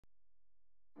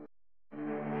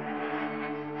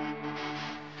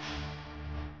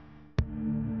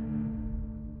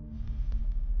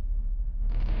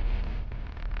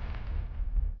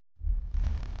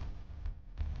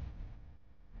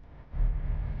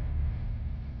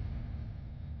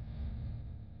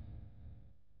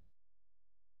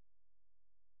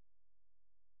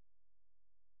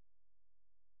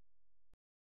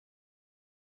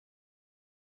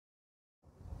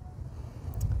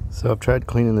So I've tried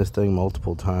cleaning this thing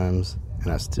multiple times,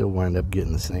 and I still wind up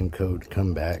getting the same code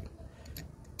come back.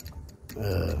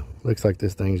 Looks like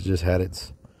this thing's just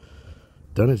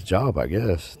done its job, I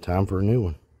guess. Time for a new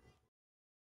one.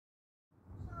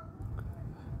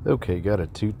 Okay, got a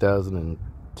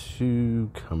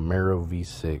 2002 Camaro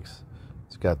V6.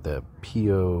 It's got the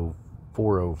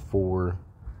P0404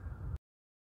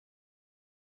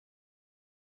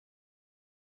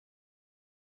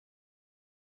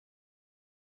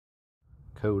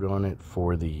 code on it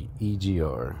for the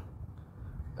EGR.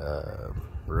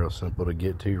 Real simple to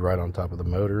get to, right on top of the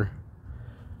motor.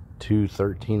 Two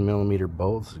 13mm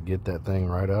bolts, get that thing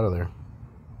right out of there.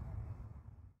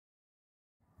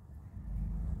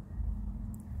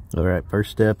 Alright,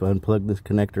 first step, unplug this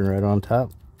connector right on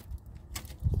top.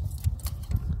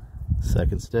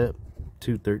 Second step,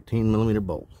 two 13mm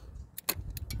bolts.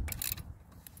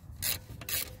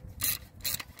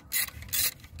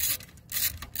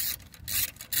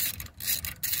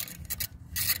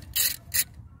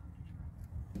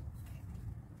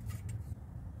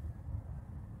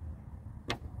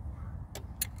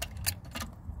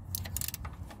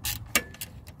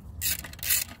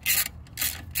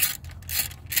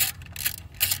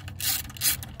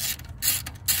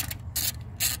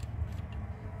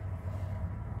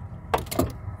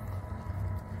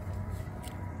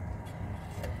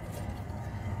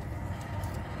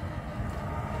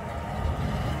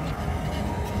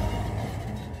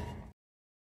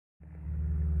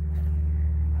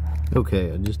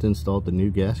 Okay, I just installed the new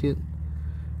gasket.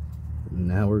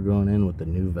 Now we're going in with the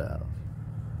new valve.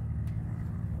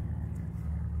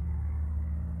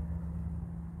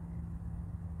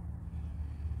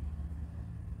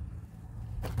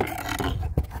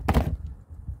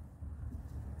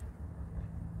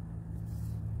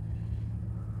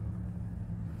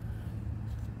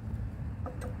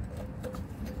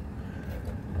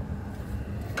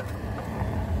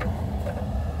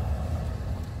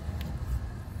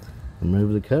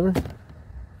 Remove the cover.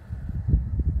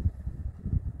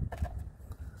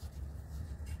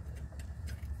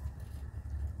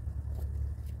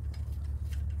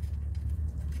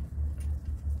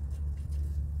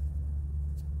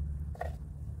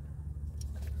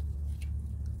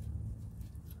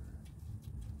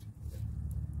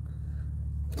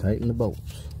 Tighten the bolts.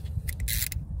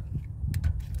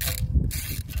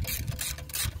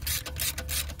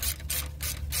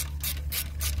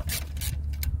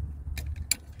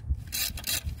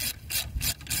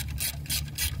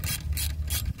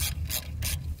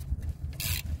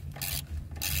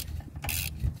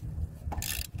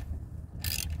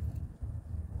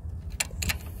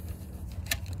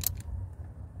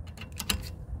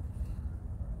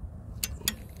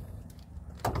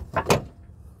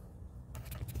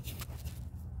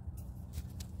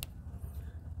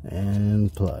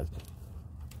 And plug.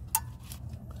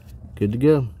 Good to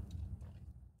go.